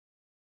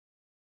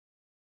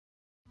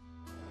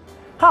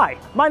Hi,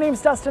 my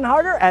name's Dustin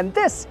Harder, and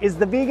this is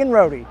the Vegan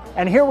Roadie.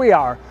 And here we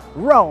are,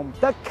 Rome,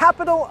 the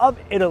capital of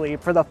Italy,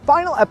 for the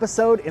final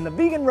episode in the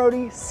Vegan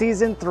Roadie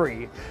Season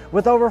 3.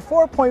 With over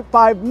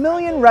 4.5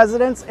 million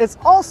residents, it's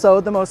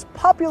also the most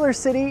popular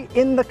city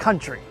in the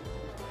country.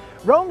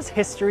 Rome's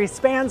history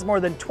spans more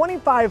than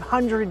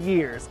 2,500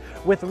 years,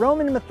 with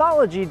Roman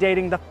mythology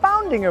dating the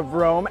founding of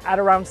Rome at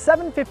around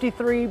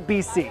 753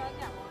 BC.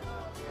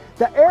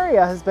 The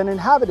area has been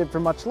inhabited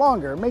for much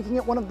longer, making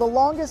it one of the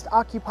longest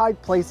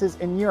occupied places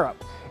in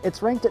Europe.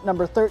 It's ranked at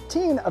number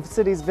 13 of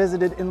cities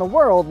visited in the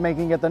world,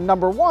 making it the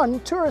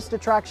 #1 tourist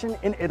attraction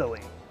in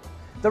Italy.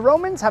 The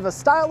Romans have a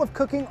style of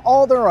cooking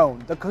all their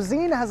own. The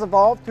cuisine has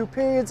evolved through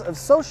periods of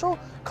social,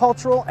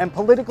 cultural, and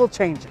political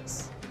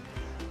changes.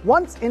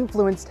 Once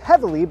influenced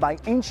heavily by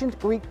ancient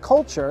Greek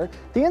culture,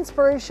 the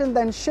inspiration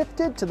then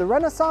shifted to the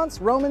Renaissance,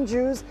 Roman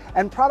Jews,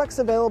 and products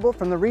available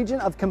from the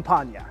region of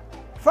Campania.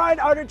 Fried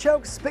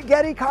artichokes,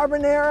 spaghetti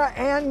carbonara,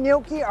 and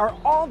gnocchi are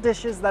all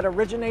dishes that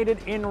originated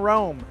in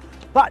Rome.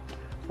 But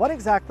what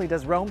exactly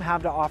does Rome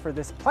have to offer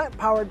this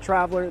plant-powered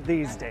traveler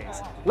these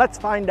days? Let's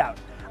find out.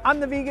 I'm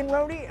the Vegan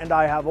Roadie, and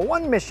I have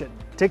one mission: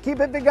 to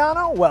keep it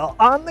vegano while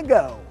on the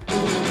go.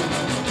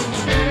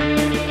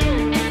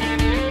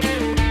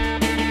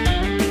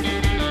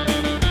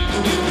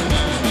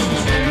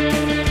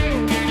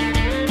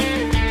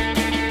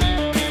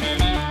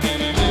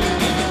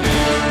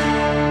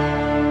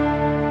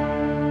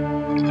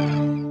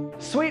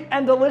 Sweet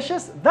and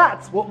delicious,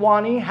 that's what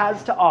Giovanni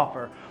has to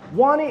offer.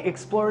 Giovanni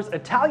explores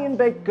Italian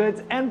baked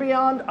goods and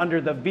beyond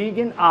under the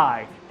vegan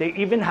eye. They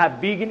even have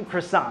vegan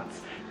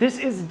croissants. This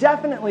is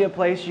definitely a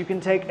place you can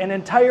take an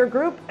entire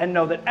group and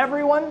know that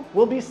everyone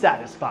will be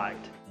satisfied.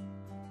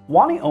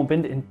 Giovanni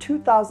opened in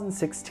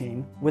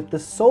 2016 with the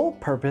sole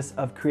purpose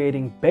of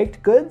creating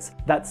baked goods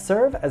that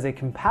serve as a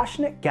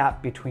compassionate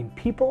gap between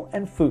people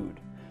and food,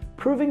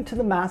 proving to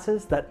the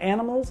masses that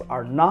animals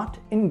are not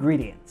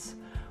ingredients.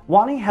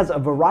 Giovanni has a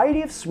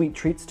variety of sweet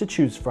treats to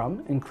choose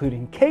from,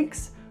 including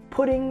cakes,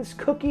 puddings,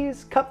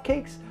 cookies,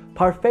 cupcakes,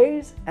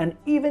 parfaits, and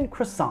even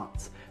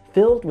croissants,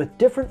 filled with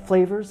different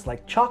flavors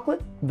like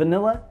chocolate,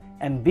 vanilla,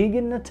 and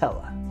vegan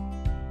Nutella.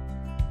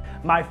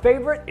 My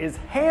favorite is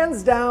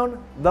hands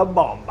down the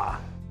bomba.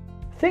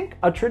 Think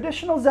a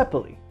traditional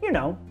zeppoli, you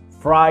know,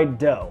 fried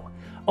dough,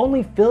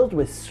 only filled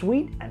with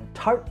sweet and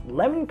tart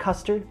lemon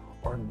custard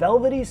or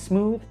velvety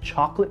smooth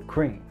chocolate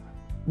cream.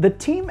 The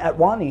team at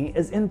Giovanni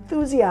is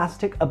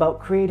enthusiastic about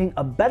creating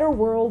a better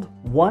world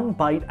one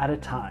bite at a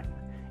time.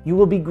 You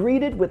will be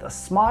greeted with a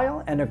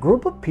smile and a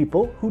group of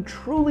people who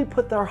truly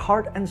put their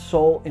heart and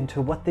soul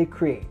into what they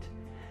create.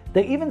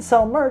 They even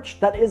sell merch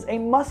that is a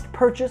must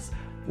purchase,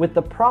 with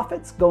the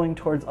profits going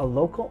towards a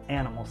local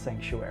animal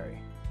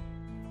sanctuary.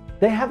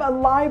 They have a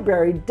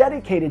library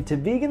dedicated to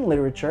vegan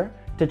literature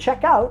to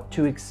check out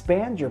to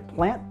expand your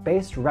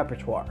plant-based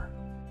repertoire.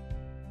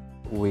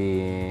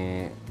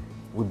 We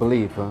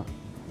believe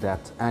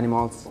that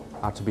animals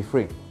are to be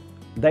free.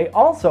 They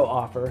also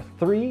offer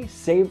 3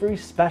 savory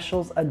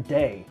specials a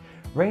day,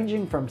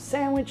 ranging from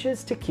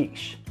sandwiches to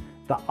quiche.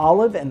 The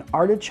olive and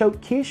artichoke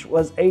quiche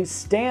was a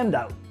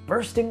standout,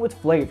 bursting with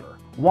flavor.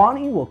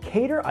 Giovanni will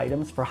cater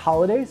items for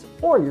holidays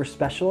or your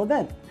special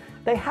event.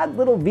 They had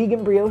little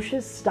vegan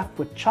brioches stuffed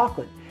with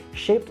chocolate,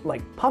 shaped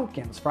like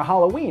pumpkins for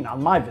Halloween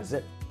on my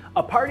visit.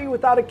 A party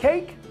without a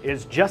cake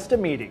is just a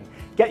meeting.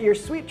 Get your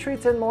sweet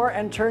treats and more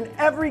and turn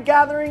every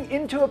gathering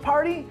into a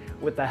party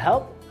with the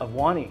help of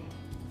Giovanni.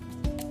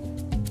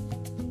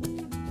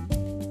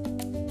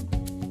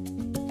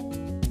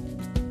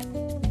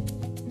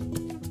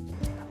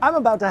 I'm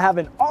about to have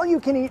an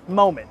all-you-can-eat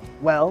moment.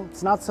 Well,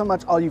 it's not so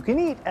much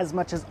all-you-can-eat as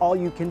much as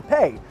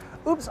all-you-can-pay.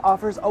 Oops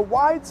offers a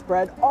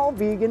widespread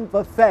all-vegan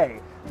buffet.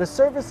 The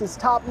service is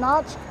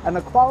top-notch and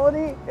the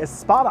quality is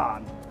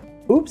spot-on.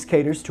 Oops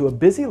caters to a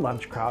busy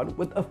lunch crowd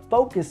with a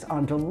focus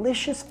on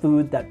delicious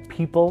food that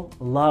people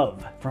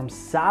love. From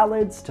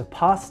salads to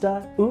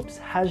pasta, Oops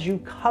has you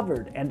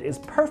covered and is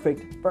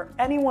perfect for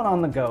anyone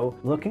on the go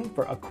looking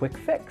for a quick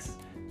fix.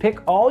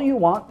 Pick all you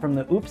want from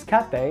the Oops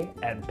Cafe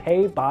and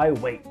pay by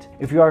weight.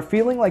 If you are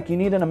feeling like you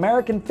need an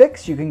American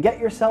fix, you can get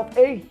yourself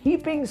a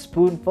heaping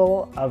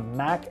spoonful of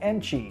mac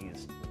and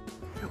cheese.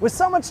 With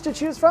so much to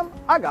choose from,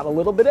 I got a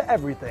little bit of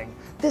everything.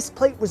 This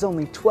plate was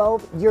only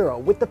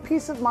 €12. With the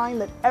peace of mind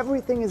that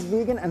everything is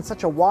vegan and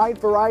such a wide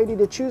variety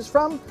to choose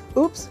from,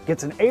 Oops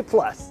gets an A+.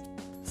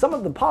 Some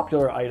of the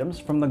popular items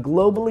from the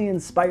globally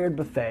inspired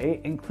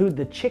buffet include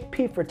the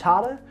chickpea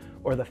frittata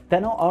or the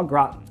fennel au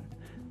gratin.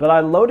 But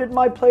I loaded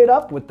my plate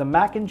up with the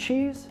mac and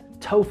cheese,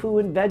 tofu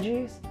and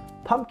veggies,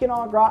 pumpkin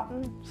au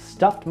gratin,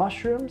 stuffed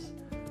mushrooms,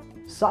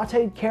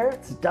 sauteed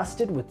carrots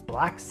dusted with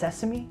black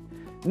sesame,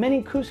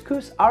 mini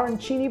couscous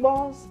arancini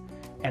balls,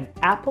 and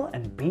apple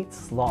and beet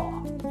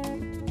slaw.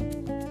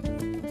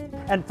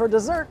 And for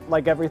dessert,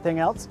 like everything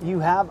else, you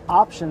have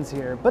options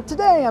here. But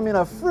today I'm in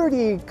a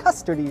fruity,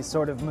 custardy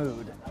sort of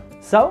mood.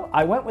 So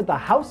I went with the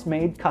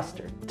house-made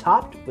custard,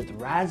 topped with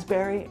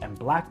raspberry and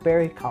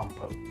blackberry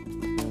compote.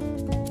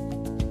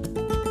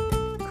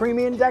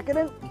 Creamy and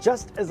decadent,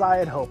 just as I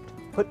had hoped.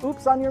 Put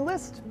oops on your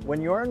list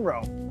when you're in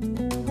Rome.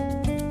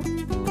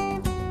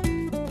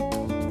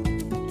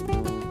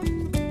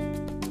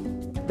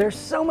 There's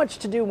so much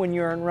to do when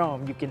you're in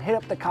Rome. You can hit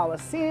up the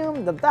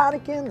Colosseum, the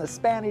Vatican, the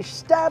Spanish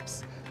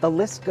Steps. The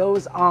list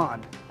goes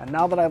on. And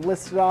now that I've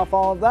listed off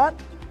all of that,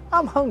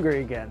 I'm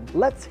hungry again.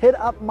 Let's hit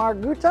up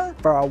Margutta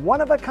for a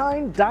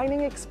one-of-a-kind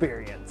dining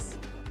experience.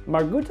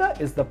 Margutta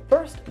is the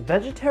first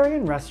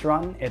vegetarian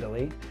restaurant in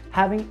Italy,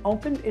 having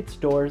opened its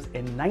doors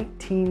in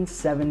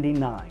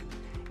 1979.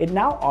 It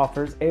now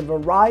offers a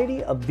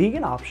variety of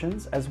vegan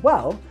options as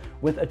well,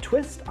 with a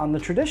twist on the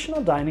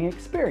traditional dining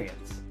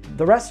experience.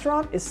 The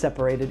restaurant is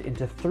separated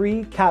into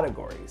 3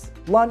 categories: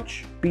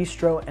 lunch,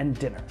 bistro, and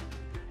dinner.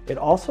 It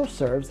also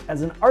serves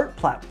as an art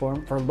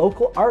platform for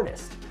local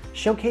artists,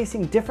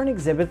 showcasing different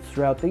exhibits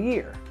throughout the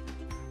year.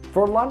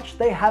 For lunch,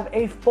 they have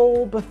a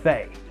full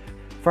buffet.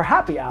 For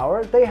happy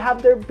hour, they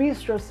have their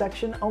bistro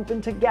section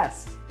open to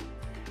guests.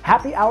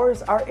 Happy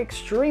hours are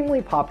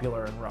extremely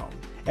popular in Rome,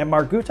 and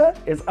Margutta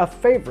is a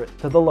favorite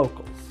to the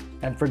locals.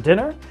 And for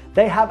dinner,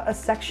 they have a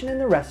section in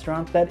the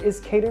restaurant that is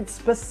catered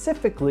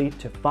specifically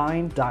to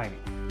fine dining.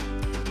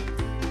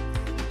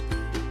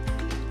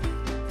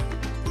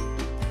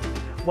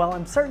 While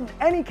I'm certain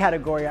any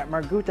category at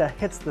Margutta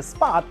hits the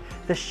spot,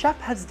 the chef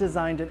has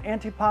designed an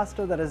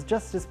antipasto that is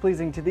just as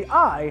pleasing to the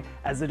eye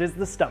as it is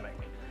the stomach.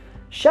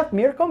 Chef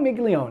Mirko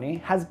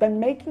Miglioni has been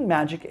making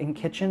magic in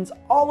kitchens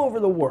all over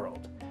the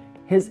world.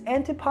 His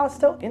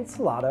antipasto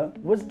insalata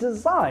was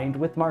designed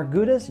with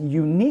Margutta's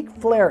unique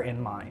flair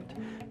in mind,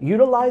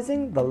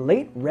 utilizing the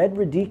late red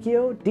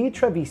radicchio di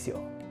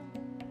Treviso.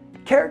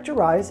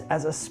 Characterized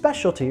as a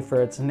specialty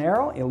for its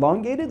narrow,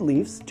 elongated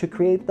leaves to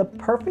create the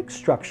perfect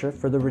structure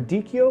for the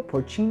radicchio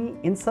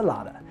porcini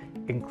insalata,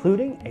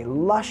 including a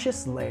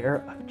luscious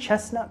layer of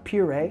chestnut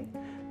puree,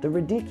 the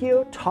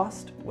radicchio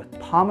tossed with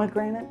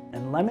pomegranate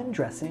and lemon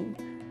dressing,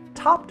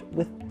 topped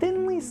with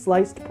thinly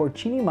sliced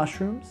porcini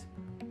mushrooms,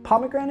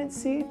 pomegranate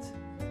seeds,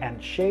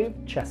 and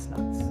shaved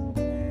chestnuts.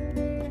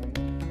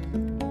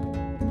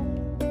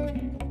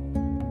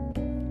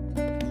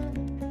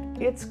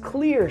 It's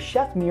clear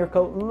Chef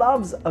Mirko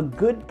loves a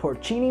good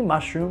porcini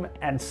mushroom,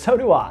 and so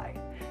do I.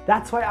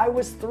 That's why I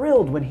was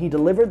thrilled when he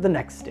delivered the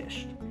next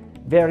dish,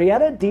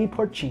 Verriera di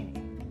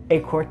Porcini, a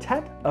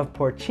quartet of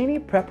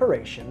porcini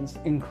preparations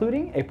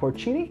including a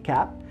porcini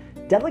cap,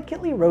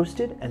 delicately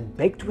roasted and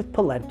baked with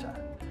polenta,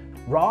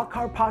 raw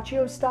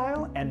carpaccio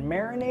style and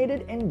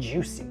marinated and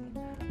juicy.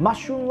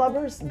 Mushroom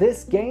lovers,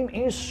 this game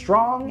is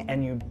strong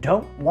and you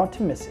don't want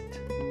to miss it.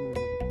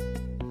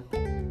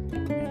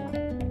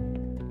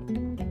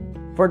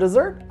 For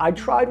dessert, I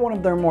tried one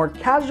of their more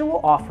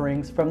casual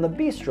offerings from the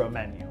bistro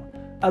menu,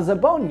 a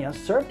zabogna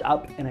served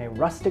up in a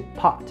rustic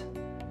pot.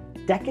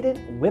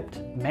 Decadent whipped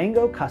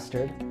mango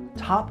custard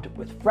topped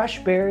with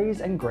fresh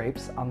berries and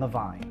grapes on the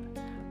vine.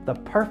 The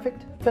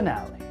perfect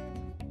finale.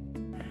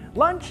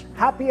 Lunch,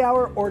 happy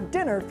hour, or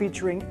dinner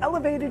featuring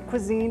elevated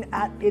cuisine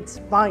at its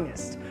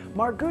finest.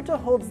 Margutta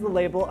holds the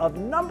label of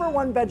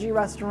 #1 veggie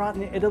restaurant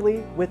in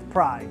Italy with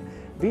pride.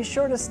 Be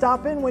sure to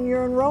stop in when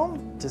you're in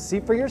Rome to see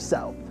for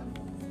yourself.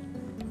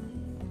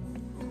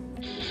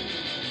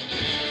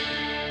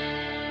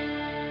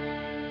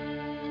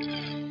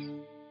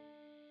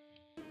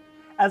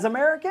 As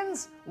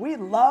Americans, we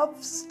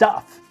love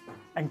stuff,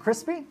 and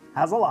Crispy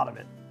has a lot of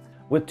it.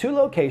 With 2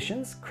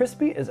 locations,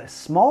 Crispy is a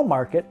small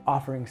market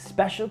offering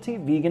specialty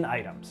vegan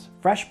items,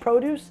 fresh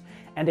produce,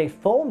 and a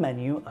full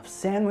menu of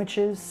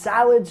sandwiches,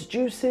 salads,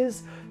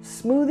 juices,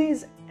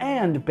 smoothies,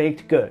 and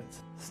baked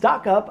goods.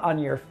 Stock up on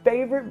your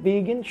favorite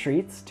vegan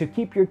treats to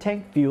keep your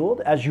tank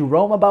fueled as you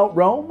roam about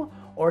Rome,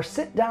 or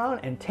sit down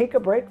and take a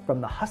break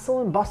from the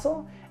hustle and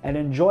bustle and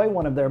enjoy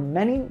one of their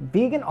many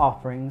vegan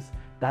offerings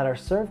that are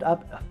served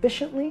up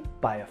efficiently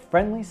by a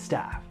friendly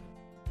staff.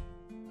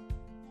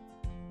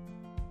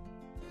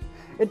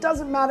 It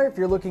doesn't matter if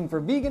you're looking for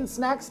vegan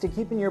snacks to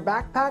keep in your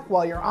backpack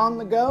while you're on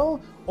the go,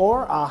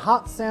 or a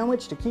hot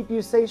sandwich to keep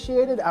you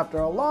satiated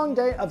after a long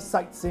day of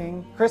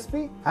sightseeing,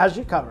 Crispy has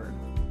you covered.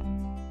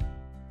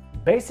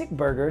 Basic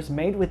burgers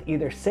made with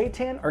either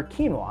seitan or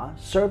quinoa,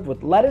 served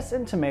with lettuce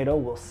and tomato,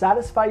 will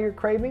satisfy your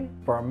craving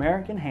for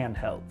American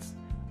handhelds.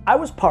 I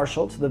was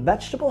partial to the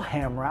vegetable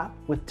ham wrap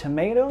with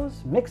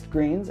tomatoes, mixed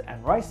greens,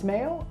 and rice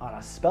mayo on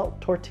a spelt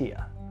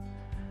tortilla.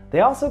 They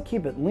also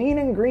keep it lean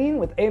and green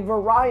with a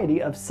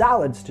variety of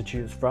salads to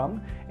choose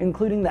from,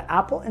 including the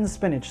apple and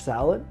spinach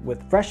salad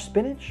with fresh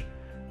spinach,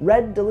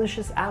 red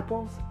delicious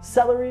apples,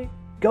 celery,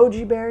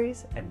 goji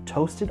berries, and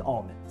toasted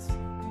almonds.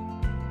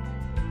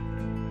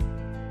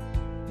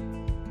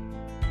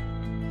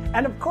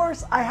 And of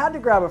course, I had to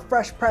grab a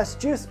fresh pressed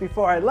juice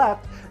before I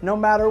left. No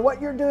matter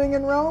what you're doing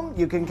in Rome,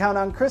 you can count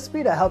on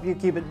Crispy to help you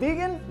keep it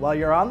vegan while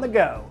you're on the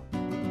go.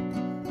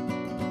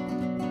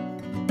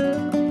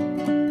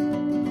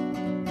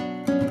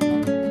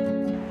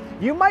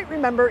 You might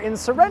remember in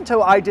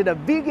Sorrento I did a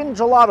vegan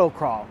gelato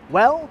crawl.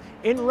 Well,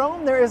 in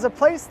Rome there is a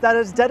place that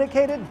is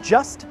dedicated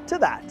just to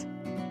that.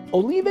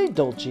 Olive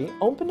Dolci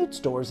opened its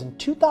doors in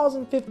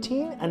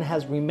 2015 and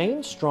has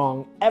remained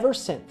strong ever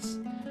since.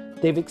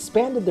 They've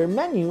expanded their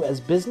menu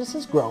as business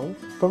has grown,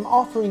 from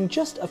offering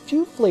just a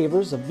few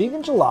flavors of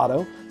vegan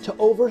gelato to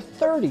over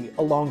 30,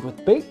 along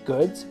with baked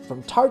goods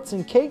from tarts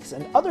and cakes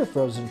and other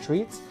frozen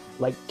treats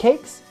like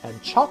cakes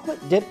and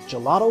chocolate-dipped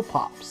gelato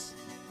pops.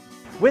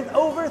 With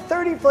over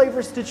 30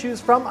 flavors to choose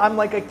from, I'm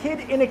like a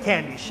kid in a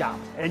candy shop,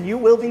 and you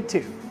will be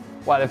too.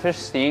 Well, the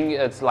first thing,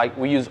 it's like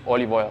we use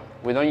olive oil.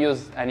 We don't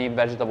use any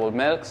vegetable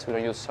milks, we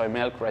don't use soy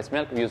milk, rice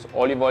milk, we use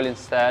olive oil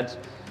instead.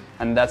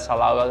 And that's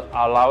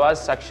allow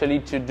us actually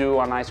to do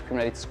an ice cream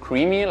that it's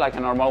creamy like a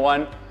normal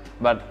one,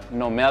 but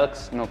no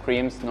milks, no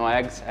creams, no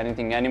eggs,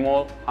 anything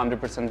animal,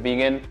 100%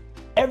 vegan.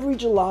 Every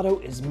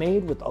gelato is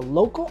made with a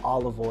local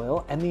olive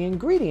oil, and the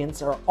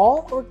ingredients are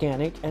all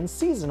organic and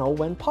seasonal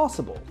when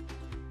possible.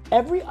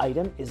 Every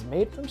item is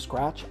made from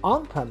scratch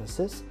on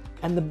premises,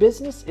 and the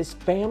business is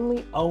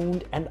family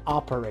owned and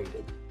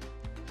operated.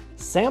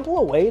 Sample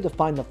away to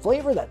find the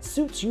flavor that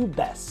suits you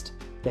best.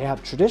 They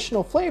have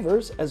traditional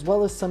flavors as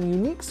well as some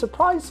unique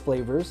surprise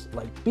flavors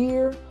like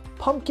beer,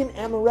 pumpkin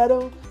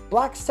amaretto,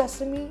 black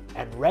sesame,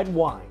 and red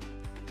wine.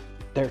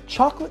 Their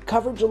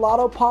chocolate-covered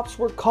gelato pops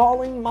were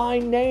calling my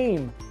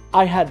name.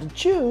 I had to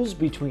choose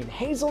between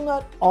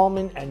hazelnut,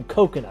 almond, and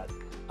coconut.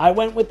 I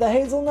went with the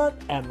hazelnut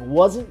and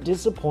wasn't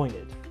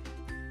disappointed.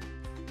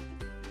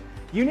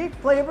 Unique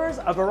flavors,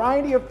 a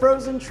variety of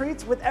frozen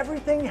treats with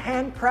everything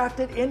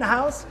handcrafted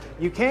in-house.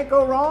 You can't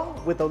go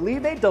wrong with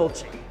Olive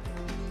Dolce.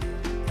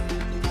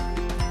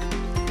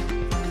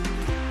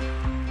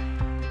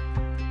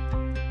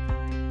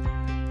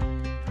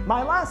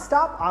 My last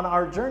stop on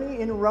our journey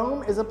in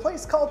Rome is a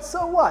place called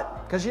So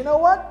What? Because you know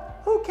what?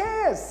 Who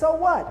cares? So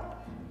what?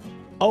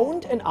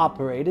 Owned and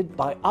operated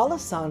by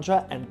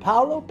Alessandra and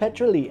Paolo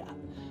Petralia.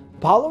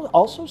 Paolo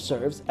also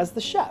serves as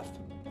the chef.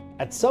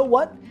 At So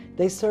What?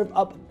 They serve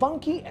up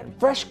funky and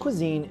fresh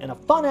cuisine in a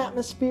fun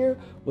atmosphere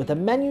with a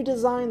menu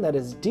design that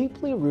is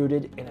deeply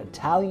rooted in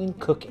Italian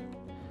cooking.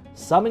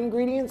 Some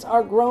ingredients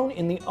are grown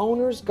in the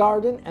owner's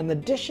garden, and the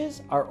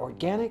dishes are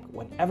organic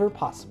whenever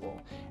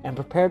possible and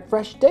prepared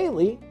fresh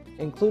daily,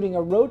 including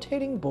a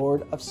rotating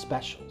board of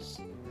specials.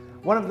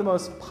 One of the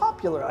most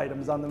popular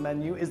items on the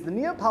menu is the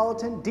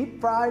Neapolitan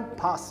deep-fried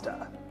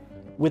pasta,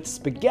 with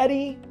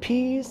spaghetti,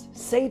 peas,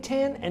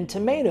 seitan, and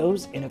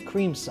tomatoes in a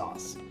cream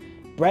sauce,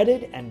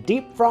 breaded and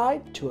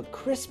deep-fried to a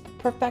crisp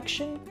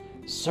perfection,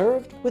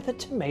 served with a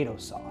tomato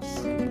sauce.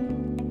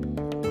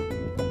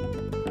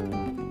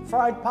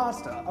 Fried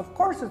pasta. Of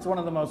course it's one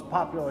of the most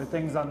popular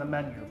things on the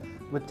menu.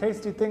 With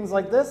tasty things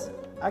like this,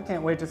 I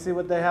can't wait to see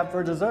what they have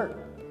for dessert.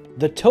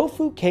 The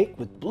tofu cake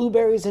with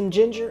blueberries and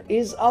ginger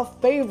is a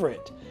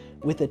favorite,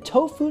 with a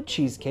tofu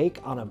cheesecake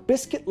on a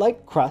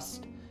biscuit-like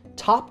crust,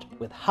 topped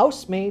with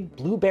house-made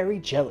blueberry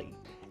jelly,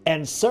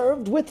 and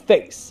served with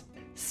face.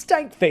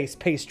 Stank face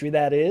pastry,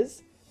 that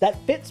is. That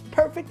fits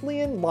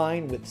perfectly in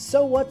line with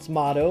So What's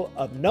motto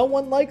of no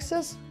one likes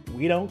us,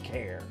 we don't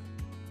care.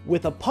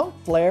 With a punk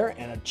flair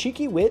and a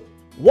cheeky wit,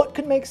 what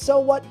could make So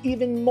What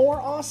even more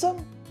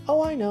awesome?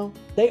 Oh, I know.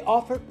 They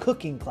offer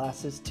cooking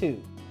classes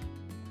too.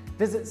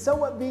 Visit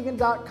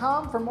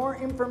SoWhatVegan.com for more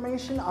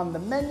information on the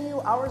menu,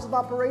 hours of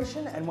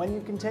operation, and when you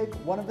can take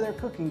one of their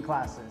cooking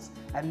classes.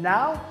 And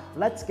now,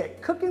 let's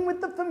get cooking with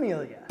the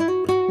familia.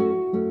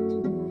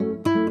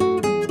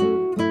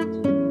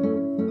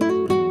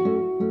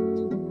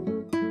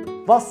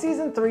 While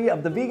Season 3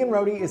 of the Vegan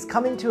Roadie is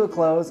coming to a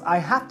close, I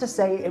have to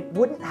say it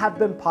wouldn't have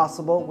been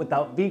possible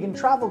without Vegan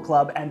Travel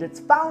Club and its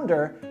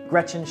founder,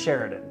 Gretchen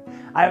Sheridan.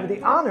 I have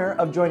the honor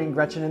of joining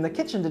Gretchen in the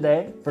kitchen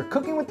today for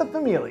Cooking with the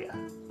Familia.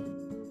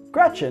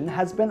 Gretchen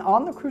has been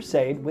on the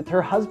crusade with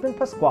her husband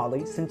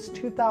Pasquale since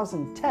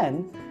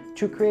 2010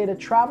 to create a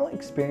travel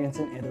experience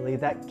in Italy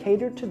that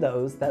catered to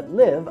those that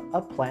live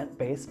a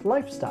plant-based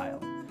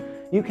lifestyle.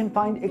 You can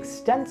find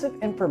extensive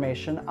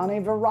information on a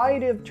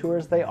variety of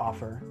tours they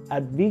offer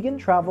at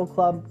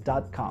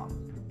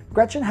vegantravelclub.com.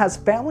 Gretchen has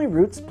family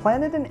roots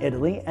planted in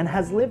Italy and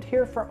has lived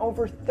here for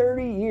over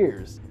 30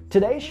 years.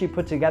 Today she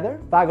put together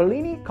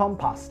fagiolini con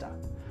pasta.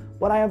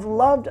 What I have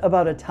loved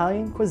about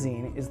Italian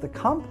cuisine is the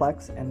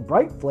complex and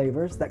bright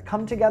flavors that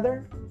come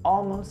together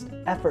almost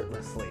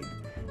effortlessly.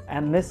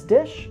 And this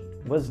dish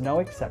was no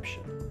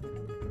exception.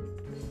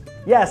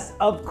 Yes,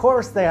 of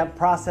course they have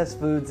processed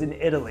foods in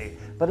Italy,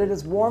 but it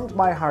has warmed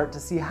my heart to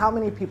see how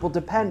many people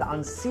depend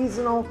on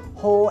seasonal,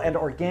 whole, and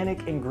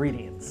organic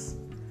ingredients.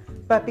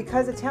 But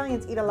because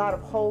Italians eat a lot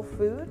of whole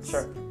foods,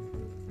 Sure.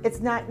 it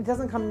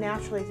doesn't come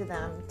naturally to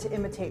them to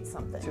imitate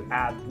something. To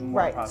add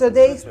more Right, processed so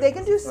they foods.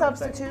 can do That's what I'm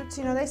saying. substitutes,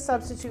 they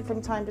substitute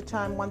from time to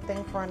time one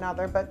thing for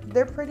another, but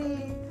they're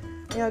pretty,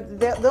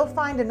 they'll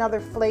find another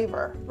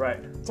flavor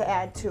to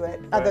add to it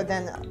other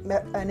than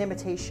an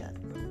imitation.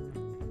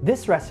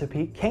 This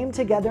recipe came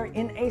together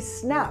in a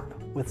snap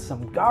with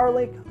some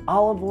garlic,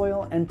 olive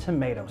oil, and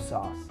tomato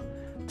sauce,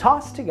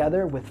 tossed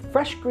together with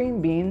fresh green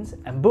beans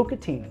and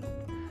bucatini.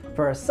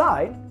 For a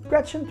side,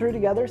 Gretchen threw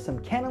together some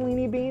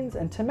cannellini beans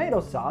and tomato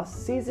sauce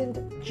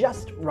seasoned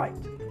just right.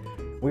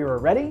 We were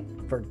ready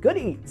for good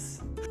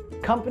eats.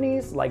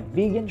 Companies like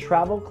Vegan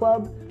Travel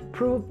Club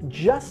prove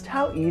just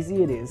how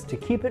easy it is to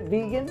keep it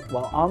vegan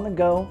while on the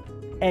go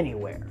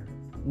anywhere.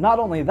 Not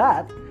only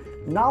that,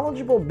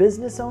 knowledgeable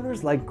business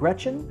owners like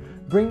Gretchen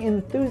bring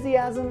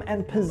enthusiasm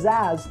and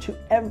pizzazz to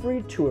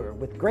every tour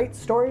with great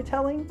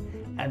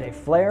storytelling and a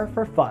flair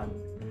for fun.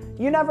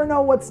 You never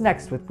know what's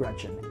next with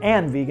Gretchen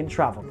and Vegan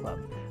Travel Club,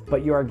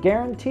 but you are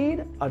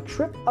guaranteed a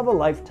trip of a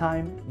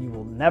lifetime you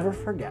will never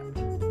forget.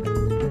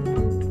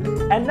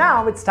 And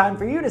now it's time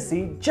for you to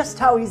see just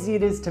how easy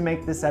it is to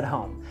make this at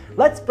home.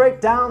 Let's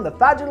break down the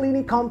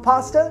fagiolini con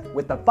pasta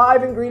with the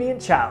 5-ingredient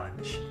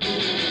challenge.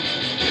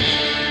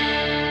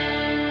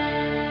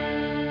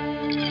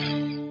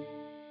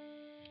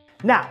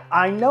 Now,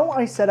 I know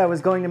I said I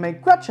was going to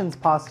make Gretchen's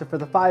pasta for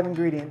the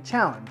 5-ingredient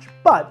challenge,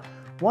 but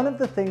one of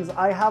the things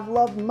I have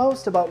loved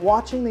most about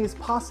watching these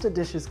pasta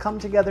dishes come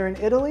together in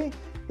Italy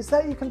is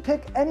that you can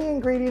pick any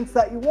ingredients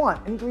that you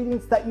want,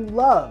 ingredients that you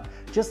love.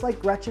 Just like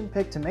Gretchen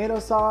picked tomato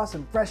sauce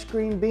and fresh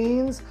green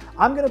beans,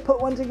 I'm gonna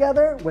put one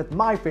together with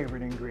my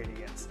favorite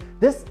ingredients.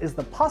 This is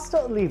the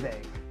pasta olive.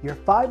 Your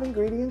 5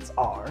 ingredients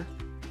are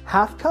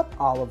 ½ cup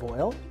olive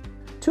oil,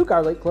 2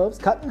 garlic cloves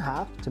cut in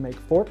half to make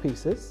 4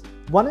 pieces,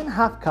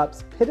 1½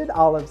 cups pitted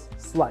olives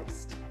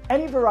sliced.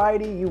 Any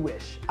variety you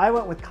wish. I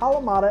went with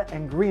Kalamata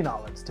and green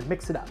olives to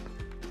mix it up.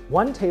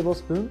 1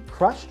 tablespoon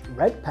crushed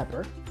red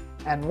pepper,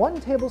 and 1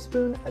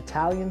 tablespoon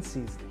Italian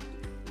seasoning.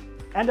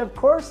 And of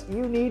course,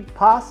 you need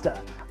pasta.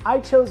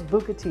 I chose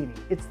bucatini.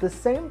 It's the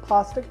same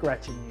pasta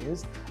Gretchen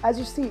used. As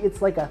you see,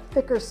 it's like a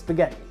thicker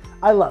spaghetti.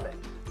 I love it.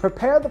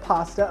 Prepare the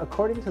pasta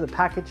according to the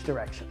package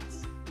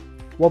directions.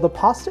 While the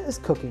pasta is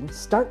cooking,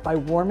 start by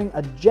warming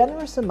a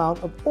generous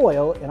amount of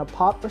oil in a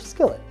pot or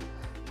skillet.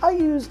 I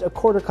used a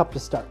 1/4 cup to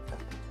start with.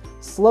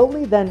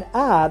 Slowly then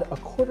add a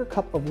 1/4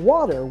 cup of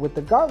water with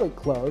the garlic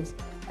cloves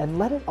and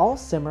let it all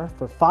simmer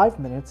for 5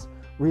 minutes,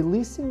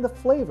 releasing the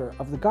flavor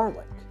of the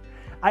garlic.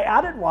 I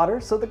added water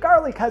so the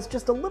garlic has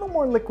just a little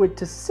more liquid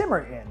to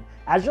simmer in.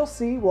 As you'll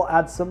see, we'll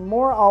add some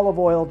more olive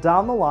oil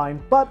down the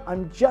line, but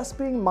I'm just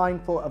being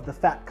mindful of the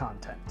fat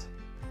content.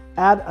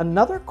 Add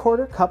another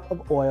 1/4 cup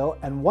of oil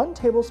and 1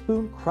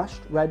 tablespoon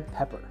crushed red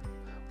pepper,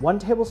 1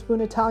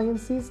 tablespoon Italian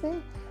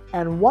seasoning,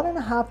 and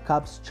 1½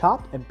 cups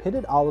chopped and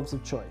pitted olives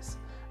of choice,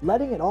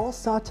 letting it all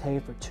saute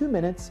for 2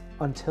 minutes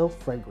until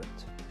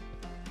fragrant.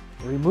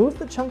 Remove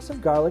the chunks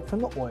of garlic from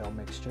the oil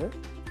mixture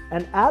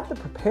and add the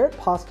prepared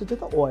pasta to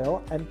the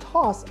oil and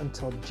toss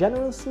until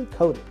generously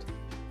coated.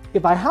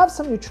 If I have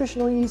some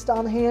nutritional yeast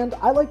on hand,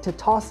 I like to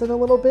toss in a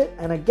little bit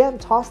and again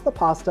toss the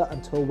pasta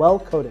until well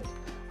coated.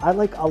 I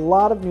like a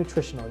lot of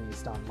nutritional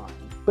yeast on mine,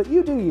 but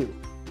you do you.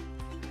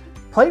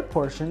 Plate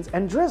portions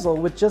and drizzle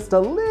with just a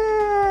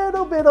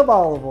little bit of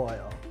olive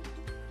oil.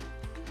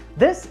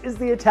 This is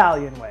the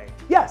Italian way.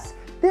 Yes,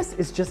 this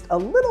is just a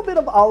little bit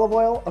of olive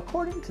oil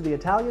according to the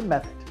Italian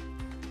method.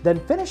 Then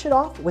finish it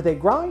off with a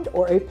grind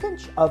or a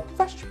pinch of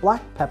fresh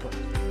black pepper.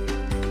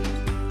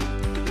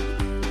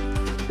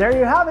 There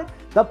you have it.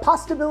 The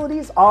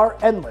possibilities are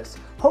endless.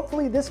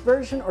 Hopefully this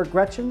version or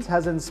Gretchen's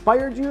has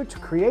inspired you to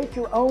create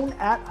your own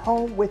at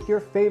home with your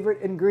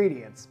favorite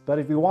ingredients. But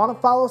if you want to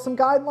follow some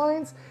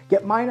guidelines,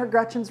 get mine or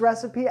Gretchen's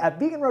recipe at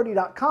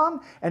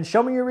veganroadie.com and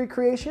show me your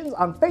recreations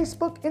on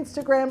Facebook,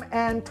 Instagram,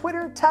 and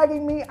Twitter,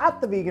 tagging me at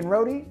the Vegan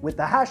Roadie with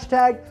the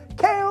hashtag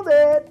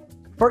 #KilledIt.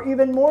 For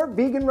even more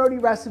Vegan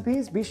Roadie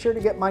recipes, be sure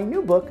to get my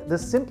new book, The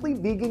Simply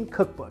Vegan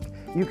Cookbook.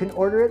 You can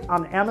order it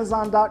on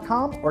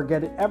Amazon.com or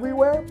get it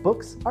everywhere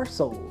books are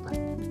sold.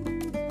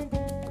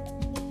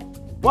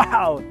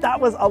 Wow,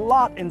 that was a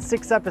lot in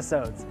 6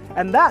 episodes.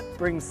 And that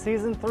brings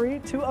season 3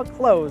 to a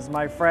close,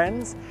 my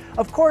friends.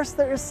 Of course,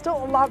 there is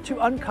still a lot to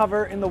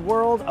uncover in the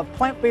world of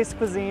plant-based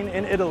cuisine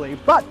in Italy,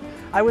 but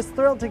I was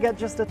thrilled to get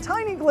just a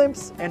tiny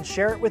glimpse and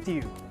share it with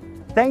you.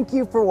 Thank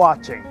you for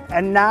watching.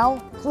 And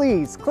now,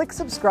 please click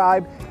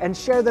subscribe and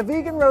share the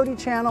Vegan Roadie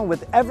channel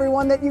with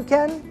everyone that you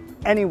can,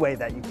 any way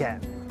that you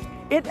can.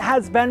 It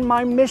has been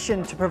my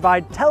mission to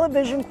provide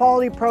television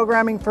quality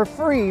programming for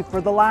free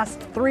for the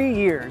last 3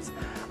 years.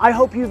 I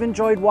hope you've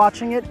enjoyed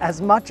watching it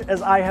as much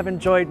as I have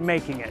enjoyed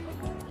making it.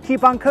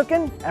 Keep on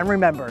cooking, and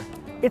remember,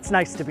 it's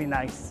nice to be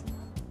nice.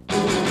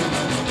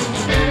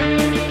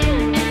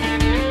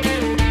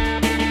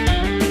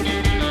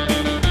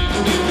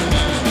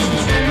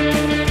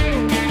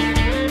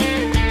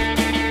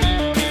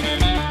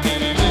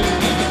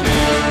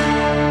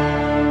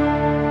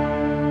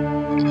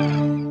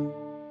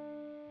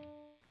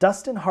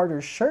 Dustin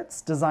Harder's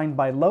shirts designed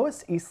by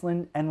Lois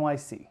Eastland,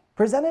 NYC.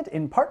 Presented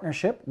in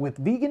partnership with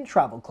Vegan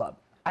Travel Club.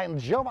 I'm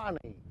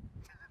Giovanni.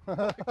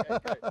 Okay,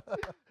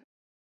 great.